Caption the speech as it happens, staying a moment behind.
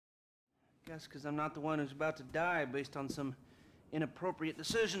guess because I'm not the one who's about to die based on some inappropriate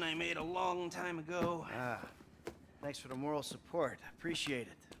decision I made a long time ago. Ah, thanks for the moral support. Appreciate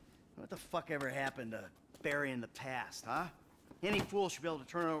it. What the fuck ever happened to burying the past, huh? Any fool should be able to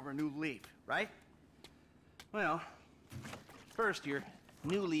turn over a new leaf, right? Well, first, your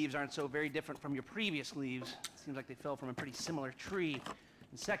new leaves aren't so very different from your previous leaves. Seems like they fell from a pretty similar tree.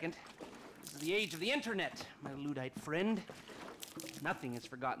 And second, this is the age of the internet, my Luddite friend. Nothing is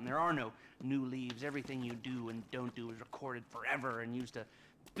forgotten. There are no new leaves. Everything you do and don't do is recorded forever and used to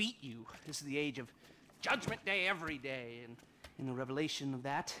beat you. This is the age of Judgment Day every day. And in the revelation of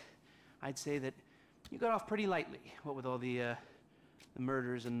that, I'd say that you got off pretty lightly. What with all the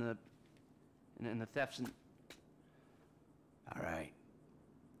murders and the thefts and... All right.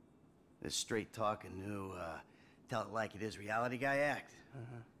 This straight talking new, tell it like it is reality guy act.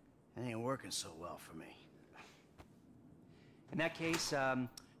 It ain't working so well for me. In that case,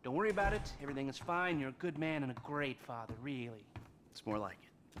 don't worry about it. Everything is fine. You're a good man and a great father, really. It's more like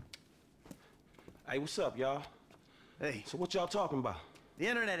it. Hey, what's up, y'all? Hey. So what y'all talking about? The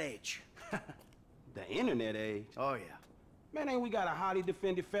internet age. The internet age? Oh, yeah. Man, ain't we got a highly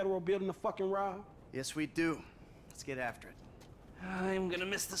defended federal building to fucking rob? Yes, we do. Let's get after it. I'm gonna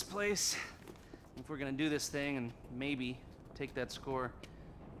miss this place. If we're gonna do this thing and maybe take that score,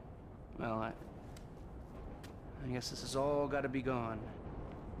 well, I guess this has all gotta be gone.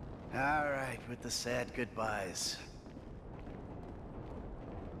 All right, with the sad goodbyes.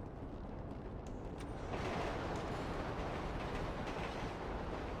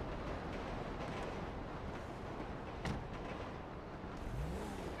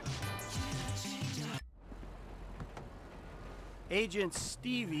 Agent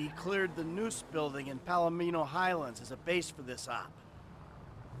Stevie cleared the Noose building in Palomino Highlands as a base for this op.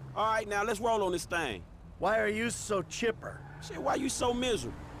 All right, now let's roll on this thing. Why are you so chipper? Shit, why you so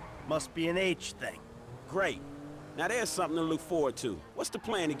miserable? Must be an H thing. Great. Now there's something to look forward to. What's the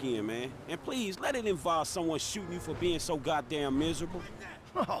plan again, man? And please, let it involve someone shooting you for being so goddamn miserable.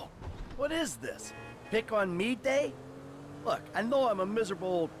 Oh, what is this? Pick on me day? Look, I know I'm a miserable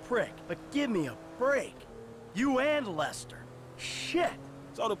old prick, but give me a break. You and Lester. Shit!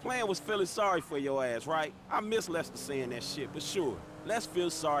 So the plan was feeling sorry for your ass, right? I miss Lester saying that shit, but sure. Let's feel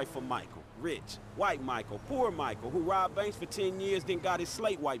sorry for Michael. Rich, white Michael, poor Michael, who robbed banks for 10 years, then got his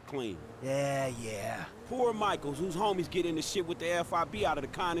slate wiped clean. Yeah. Poor Michaels, whose homies get into shit with the FIB out of the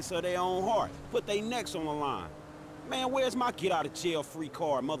kindness of their own heart. Put their necks on the line. Man, where's my get-out-of-jail-free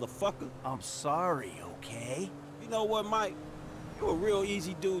card, motherfucker? I'm sorry, okay? You know what, Mike? You're a real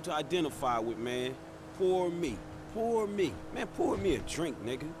easy dude to identify with, man. Poor me. Pour me. Man, pour me a drink,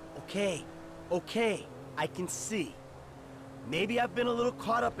 nigga. Okay. I can see. Maybe I've been a little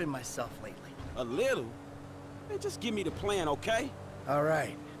caught up in myself lately. A little? Man, just give me the plan, okay? All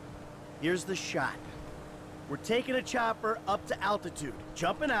right. Here's the shot. We're taking a chopper up to altitude,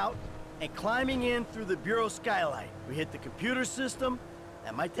 jumping out, and climbing in through the Bureau skylight. We hit the computer system.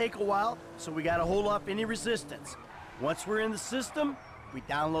 That might take a while, so we gotta hold off any resistance. Once we're in the system, we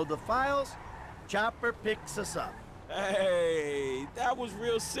download the files, chopper picks us up. Hey, that was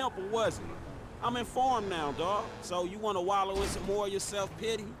real simple, wasn't it? I'm informed now, dawg. So you want to wallow in some more of your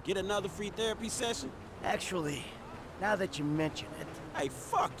self-pity? Get another free therapy session? Actually, now that you mention it... Hey,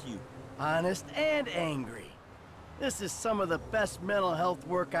 fuck you. Honest and angry. This is some of the best mental health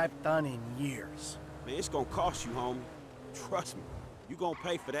work I've done in years. Man, it's gonna cost you, homie. Trust me. You gonna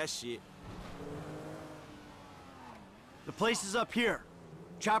pay for that shit. The place is up here.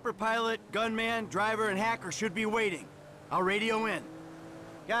 Chopper pilot, gunman, driver, and hacker should be waiting. I'll radio in.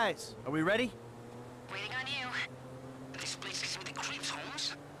 Guys, are we ready? Waiting on you. This place is with the creeps,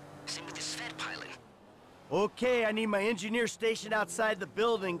 Holmes. Same with this Fed pilot. Okay, I need my engineer stationed outside the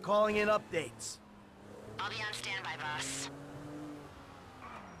building calling in updates. I'll be on standby, boss.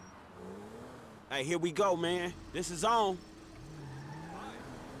 Hey, here we go, man. This is on.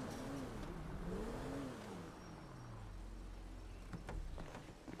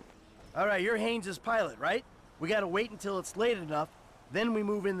 All right, you're Haynes' pilot, right? We gotta wait until it's late enough, then we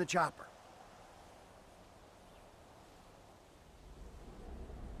move in the chopper.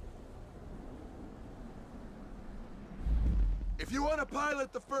 If you want to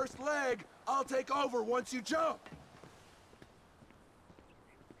pilot the first leg, I'll take over once you jump.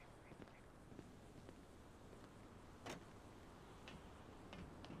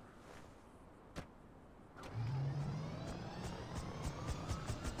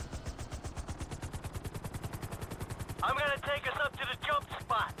 I'm gonna take us up to the jump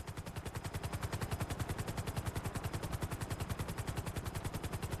spot.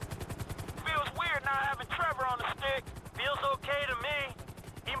 Feels weird not having Trevor on the stick. Feels okay to me.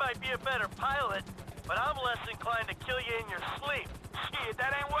 He might be a better pilot, but I'm less inclined to kill you in your sleep. Shit,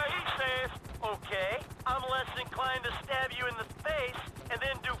 that ain't what he says. Okay, I'm less inclined to stab you in the face and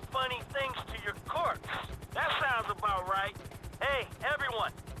then do funny things to your corpse. That sounds about right. Hey,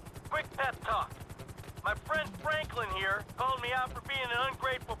 everyone, quick pep talk. My friend Franklin here called me out for being an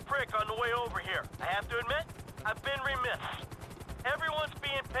ungrateful prick on the way over here. I have to admit, I've been remiss. Everyone's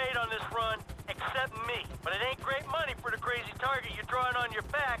being paid on this run except me. But it ain't great money for the crazy target you're drawing on your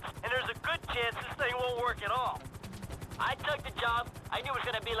backs, and there's a good chance this thing won't work at all. I took the job. I knew it was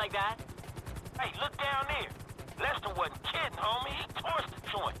gonna be like that. Hey, look down there. Lester wasn't kidding, homie. He torched the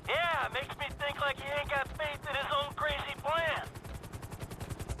joint. Yeah, makes me think like he ain't got faith in his own crazy plan.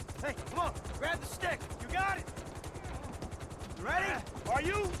 Hey, come on, grab the stick. You got it. You ready? Are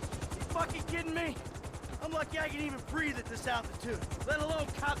you? You fucking kidding me? I'm lucky I can even breathe at this altitude, let alone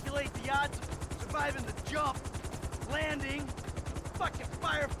calculate the odds of surviving the jump, landing, fucking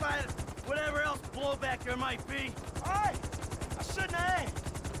firefight, whatever else blowback there might be. All right, I shouldn't have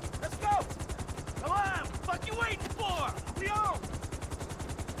aimed. Let's go. Come on, what you waiting for? We on.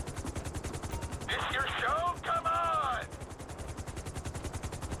 This your show? Come on!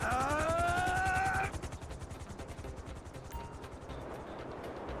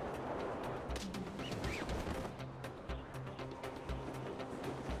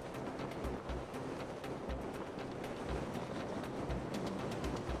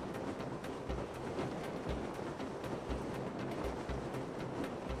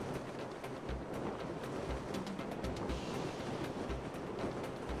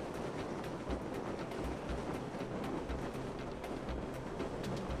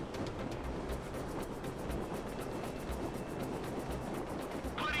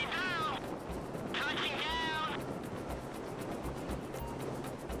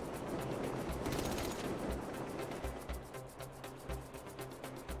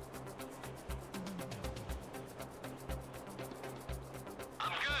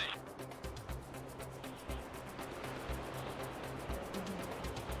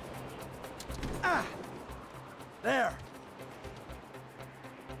 There.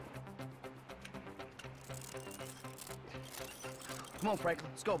 Come on,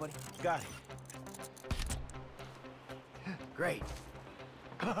 Franklin. Let's go, buddy. Got it. Great.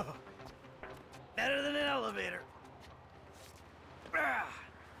 Better than an elevator.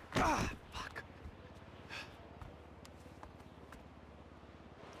 Fuck.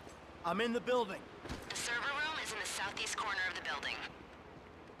 I'm in the building. The server room is in the southeast corner of the building.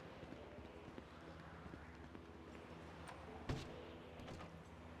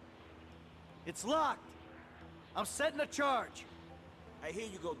 It's locked. I'm setting a charge. Hey, here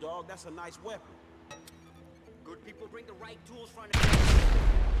you go, dog. That's a nice weapon. Good people bring the right tools for an... The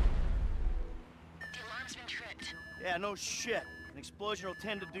alarm's been tripped. Yeah, no shit. An explosion will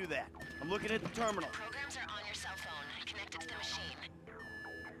tend to do that. I'm looking at the terminal. Programs are on your cell phone, connected to the machine.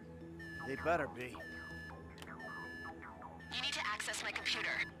 They better be. You need to access my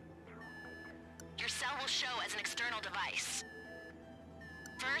computer. Your cell will show as an external device.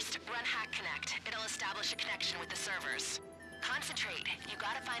 First, run Hack Connect. It'll establish a connection with the servers. Concentrate. You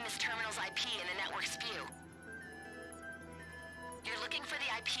gotta find this terminal's IP in the network's view. You're looking for the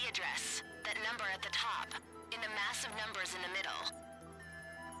IP address, that number at the top, in the mass of numbers in the middle.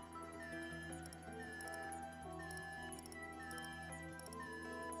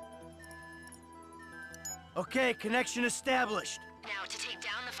 Okay, connection established. Now, to take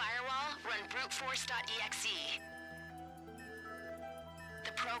down the firewall, run bruteforce.exe.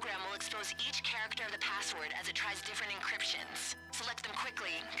 The program will expose each character of the password as it tries different encryptions. Select them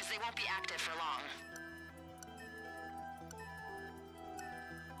quickly, because they won't be active for long.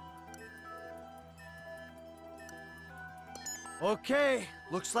 Okay,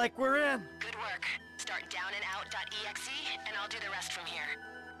 looks like we're in. Good work. Start downandout.exe, and I'll do the rest from here.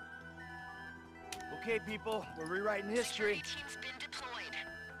 Okay, people, we're rewriting history. Security team's been deployed.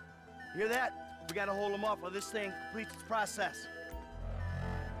 Hear that? We gotta hold them off while this thing completes its process.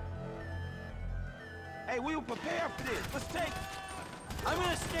 Hey, we were prepared for this. Let's take it. I'm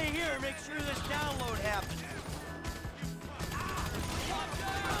gonna stay here and make sure this download happens.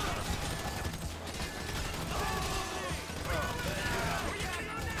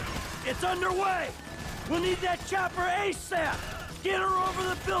 It's underway! We'll need that chopper ASAP! Get her over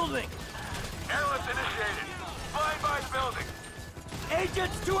the building! Analyst initiated. Flying by building.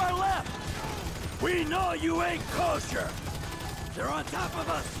 Agents to our left! We know you ain't kosher! They're on top of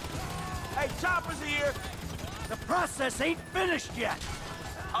us! Hey, choppers here. The process ain't finished yet!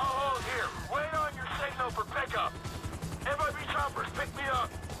 I'll hold here. Wait on your signal for pickup. FIB choppers, pick me up.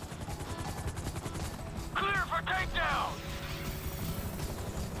 Clear for takedown.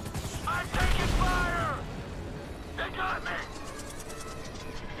 equipment!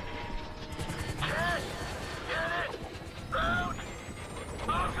 Check! Get it! Route!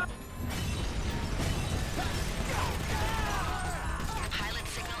 Focus! Pilot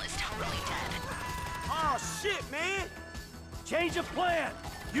signal is totally dead. Oh, shit, man! Change of plan!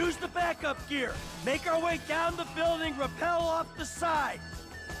 Use the backup gear! Make our way down the building, rappel off the side!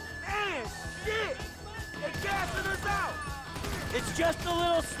 Man, shit! They gassing us out! It's just a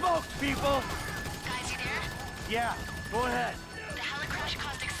little smoke, people! Guys, you there? Yeah, go ahead. The helicrash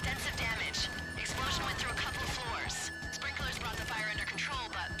caused extensive damage. The explosion went through a couple of floors. Sprinklers brought the fire under control,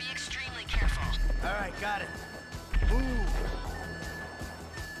 but be extremely careful. All right, got it. Move!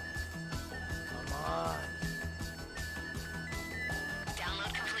 Come on.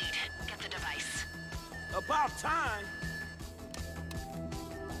 Download complete. Get the device. About time!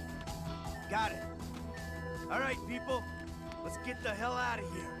 Got it. All right, people. Let's get the hell out of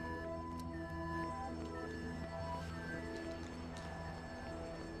here.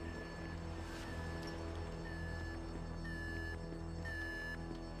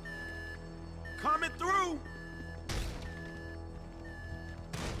 Coming through!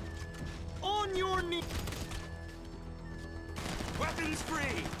 On your knee! Weapons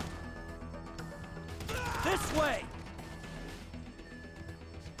free! This way!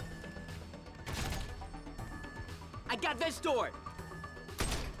 I got this door!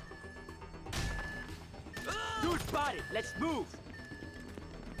 Dude spotted! Let's move!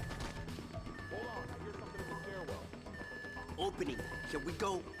 Hold on, I hear something in the stairwell. Opening. Shall we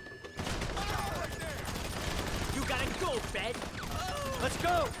go? You gotta go, Fed! Let's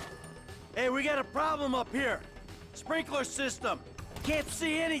go! Hey, we got a problem up here. Sprinkler system. Can't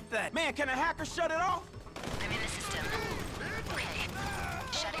see anything. Man, can a hacker shut it off? I'm in the system. Okay.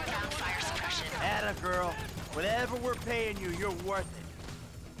 Shutting down fire suppression. Atta girl. Whatever we're paying you, you're worth it.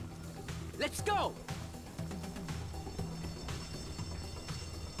 Let's go!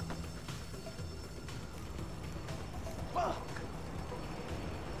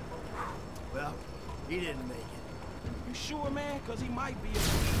 Well, he didn't make it. You sure, man? Cause he might be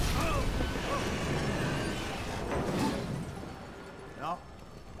No,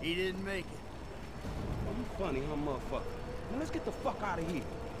 he didn't make it. Oh, you funny, huh, motherfucker? Now let's get the fuck out of here.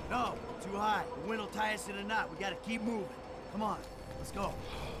 No, too high. The wind will tie us in a knot. We gotta keep moving. Come on, let's go.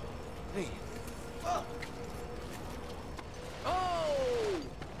 Hey. Fuck! Oh!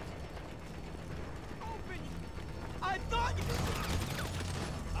 I thought you...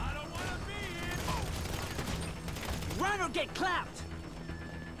 I don't wanna be here! Run or get clapped!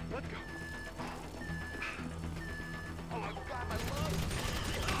 Let's go. Oh my God, my love.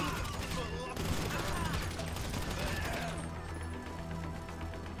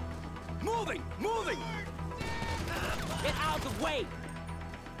 Moving! Moving! Get out of the way!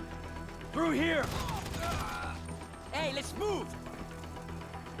 Through here! Hey, let's move!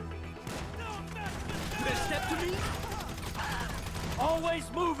 You gonna step to me?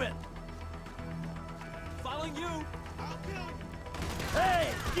 Always moving! Following you!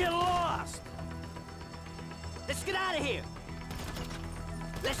 Hey, get lost! Let's get out of here!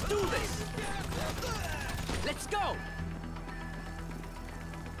 Let's do this! Let's go!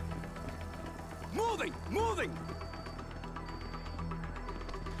 Moving! Moving!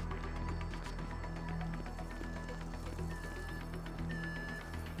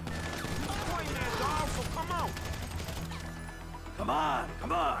 Pointing that dog, so come on. Come on,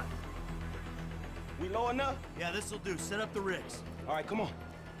 come on! We low enough? Yeah, this'll do. Set up the rigs. All right, come on.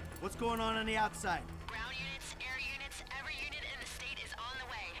 What's going on the outside? Ground units, air units, every unit in the state is on the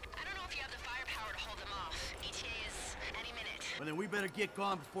way. I don't know if you have the firepower to hold them off. ETA is any minute. Well, then we better get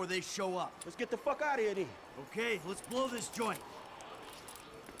gone before they show up. Let's get the fuck out of here then. Okay, let's blow this joint.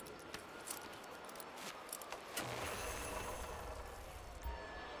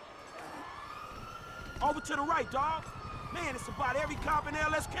 Over to the right, dog. Man, it's about every cop in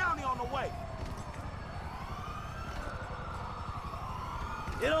LS County on the way.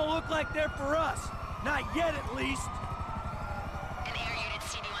 It don't look like they're for us. Not yet, at least. An air unit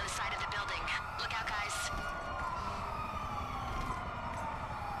seen you on the side of the building. Look out, guys.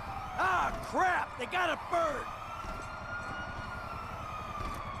 Ah, crap! They got a bird!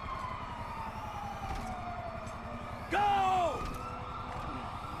 Go!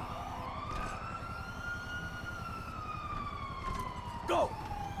 Go!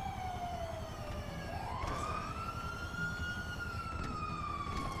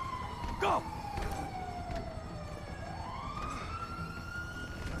 Go!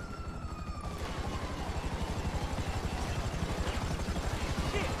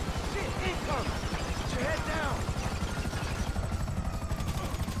 Shit, incoming. Get your head down!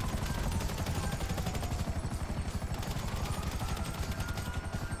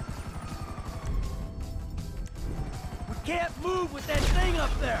 can't move with that thing up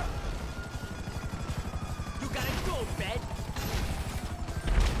there! You gotta go, Fed.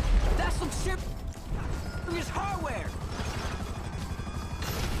 That's some shit from his hardware.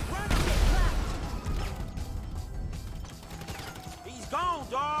 Run or get clapped. He's gone,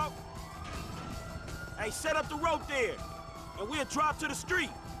 dog. Hey, set up the rope there, and we'll drop to the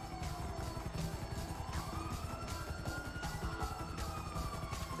street.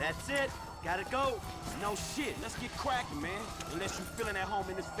 That's it. Gotta go. No shit, let's get cracking, man. Unless you feeling at home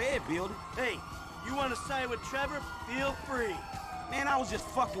in this Fed building. Hey, you want to side with Trevor? Feel free. Man, I was just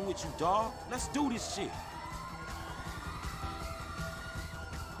fucking with you, dog. Let's do this shit.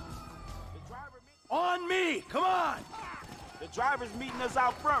 On me! Come on! The driver's meeting us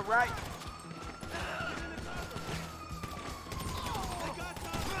out front, right?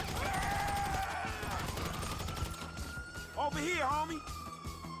 Over here, homie.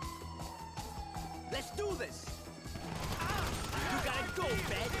 Let's do this. You gotta go,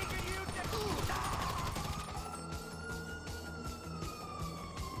 Fed.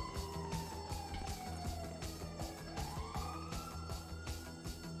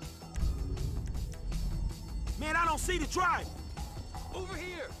 Man, I don't see the driver. Over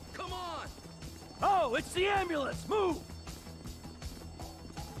here! Come on! Oh, it's the ambulance! Move!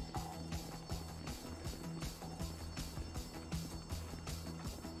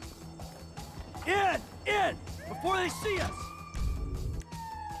 In! In! Before they see us!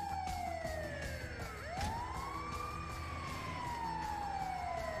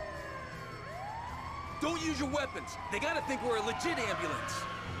 Don't use your weapons! They gotta think we're a legit ambulance!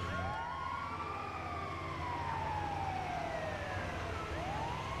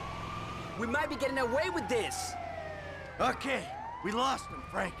 We might be getting away with this. Okay, we lost him,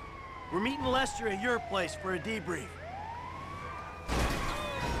 Frank. We're meeting Lester at your place for a debrief.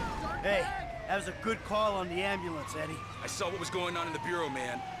 Hey, that was a good call on the ambulance, Eddie. I saw what was going on in the Bureau,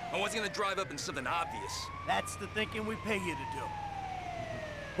 man. I wasn't gonna drive up in something obvious. That's the thinking we pay you to do.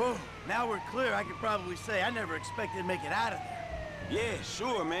 Whoa, now we're clear. I could probably say I never expected to make it out of there. Yeah,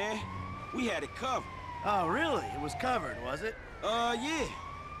 sure, man. We had it covered. Oh, really? It was covered, was it? Yeah.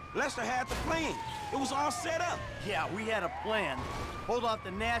 Lester had the plan. It was all set up. Yeah, we had a plan. Hold off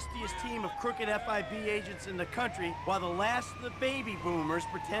the nastiest team of crooked FIB agents in the country while the last of the baby boomers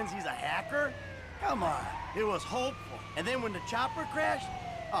pretends he's a hacker? Come on, it was hopeful. And then when the chopper crashed,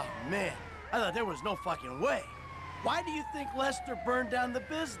 oh man, I thought there was no fucking way. Why do you think Lester burned down the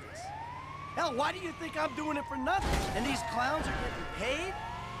business? Hell, why do you think I'm doing it for nothing? And these clowns are getting paid?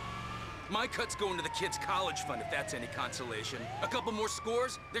 My cut's going to the kids' college fund, if that's any consolation. A couple more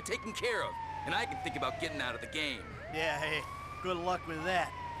scores, they're taken care of. And I can think about getting out of the game. Yeah, hey, good luck with that.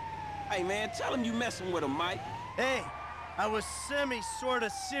 Hey, man, tell him you messing with him, Mike. Hey, I was sort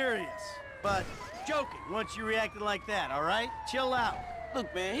of serious, but joking once you reacted like that, all right? Chill out.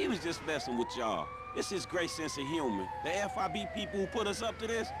 Look, man, he was just messing with y'all. It's his great sense of humor. The FIB people who put us up to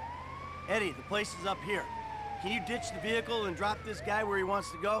this. Eddie, the place is up here. Can you ditch the vehicle and drop this guy where he wants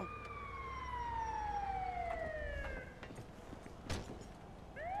to go?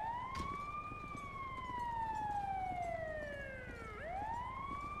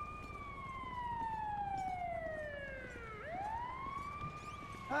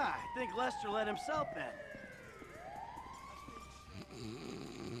 I think Lester let himself in.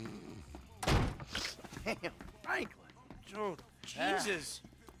 Damn, Franklin. Oh, Jesus.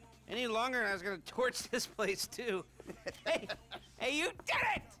 Any longer and I was gonna torch this place, too. Hey, you did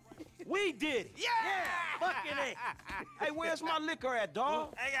it! We did it! Yeah! Fucking A! Hey, where's my liquor at,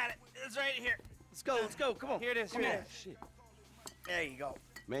 dog? I got it. It's right here. Let's go, come on. Here it is, Come here on. it is. Shit. There you go.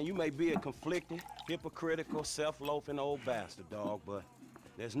 Man, you may be a conflicting, hypocritical, self-loafing old bastard, dog, but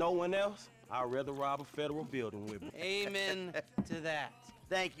there's no one else I'd rather rob a federal building with me. Amen to that.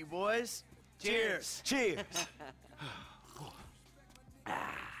 Thank you, boys. Cheers. Cheers.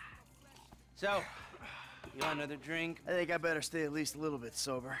 So, you want another drink? I think I better stay at least a little bit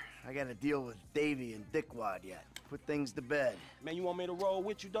sober. I gotta deal with Davey and Dickwad yet. Put things to bed. Man, you want me to roll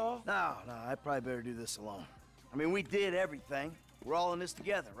with you, dog? No, I probably better do this alone. I mean, we did everything. We're all in this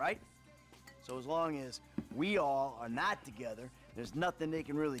together, right? So as long as we all are not together, there's nothing they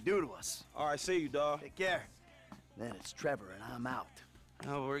can really do to us. All right, see you, dog. Take care. Then it's Trevor and I'm out.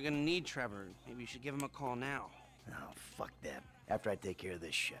 Oh, we're gonna need Trevor. Maybe you should give him a call now. Oh, fuck that. After I take care of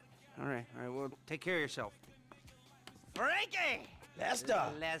this shit. All right, well, take care of yourself. Frankie!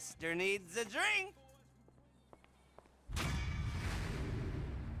 Lester! Lester needs a drink.